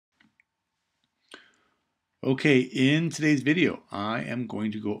Okay, in today's video, I am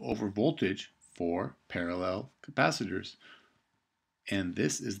going to go over voltage for parallel capacitors. And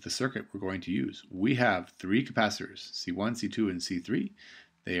this is the circuit we're going to use. We have three capacitors, C1, C2, and C3.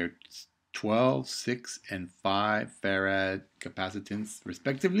 They are 12, 6, and 5 farad capacitance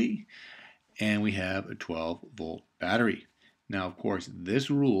respectively. And we have a 12-volt battery. Now, of course, this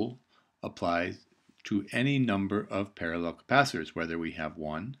rule applies to any number of parallel capacitors, whether we have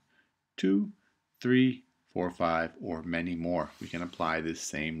 1, 2, 3, 4, 5, or many more. We can apply this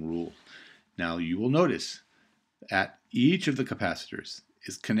same rule. Now you will notice that each of the capacitors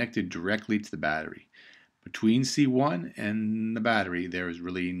is connected directly to the battery. Between C1 and the battery, there is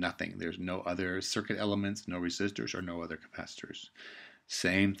really nothing. There's no other circuit elements, no resistors, or no other capacitors.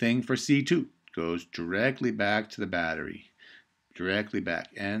 Same thing for C2. Goes directly back to the battery. Directly back.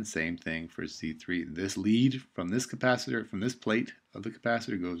 And same thing for C3. This lead from this capacitor, from this plate of the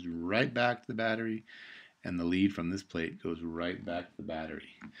capacitor, goes right back to the battery. And the lead from this plate goes right back to the battery.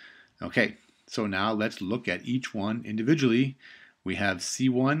 Okay, so now let's look at each one individually. We have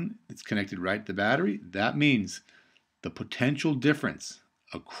C1 that's connected right to the battery. That means the potential difference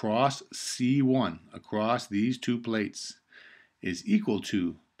across C1, across these two plates, is equal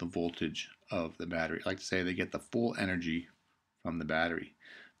to the voltage of the battery. I like to say they get the full energy from the battery.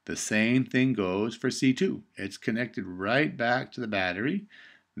 The same thing goes for C2. It's connected right back to the battery.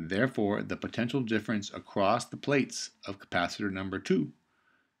 Therefore, the potential difference across the plates of capacitor number 2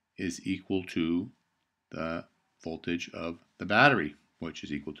 is equal to the voltage of the battery, which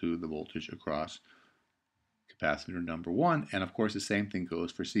is equal to the voltage across capacitor number 1. And of course, the same thing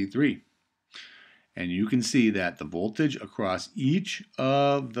goes for C3. And you can see that the voltage across each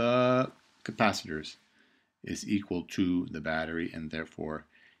of the capacitors is equal to the battery and therefore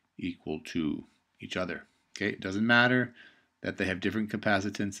equal to each other. Okay, it doesn't matter that they have different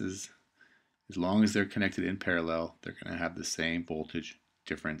capacitances. As long as they're connected in parallel, they're going to have the same voltage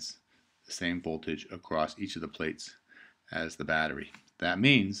difference, the same voltage across each of the plates as the battery. That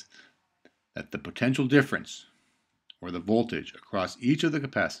means that the potential difference, or the voltage across each of the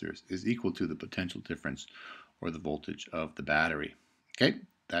capacitors, is equal to the potential difference, or the voltage of the battery. Okay,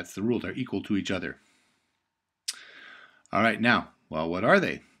 that's the rule. They're equal to each other. All right, now, well, what are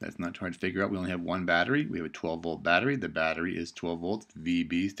they? That's not hard to figure out. We only have one battery. We have a 12-volt battery. The battery is 12 volts.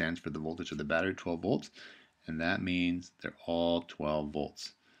 VB stands for the voltage of the battery, 12 volts. And that means they're all 12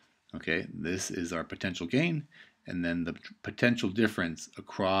 volts. Okay, this is our potential gain. And then the potential difference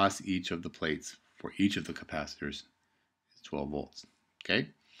across each of the plates for each of the capacitors is 12 volts. Okay,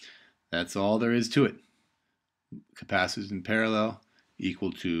 that's all there is to it. Capacitors in parallel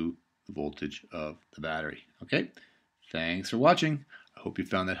equal to the voltage of the battery. Okay, thanks for watching. I hope you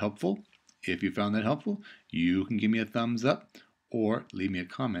found that helpful. If you found that helpful, you can give me a thumbs up or leave me a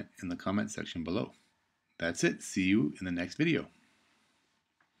comment in the comment section below. That's it. See you in the next video.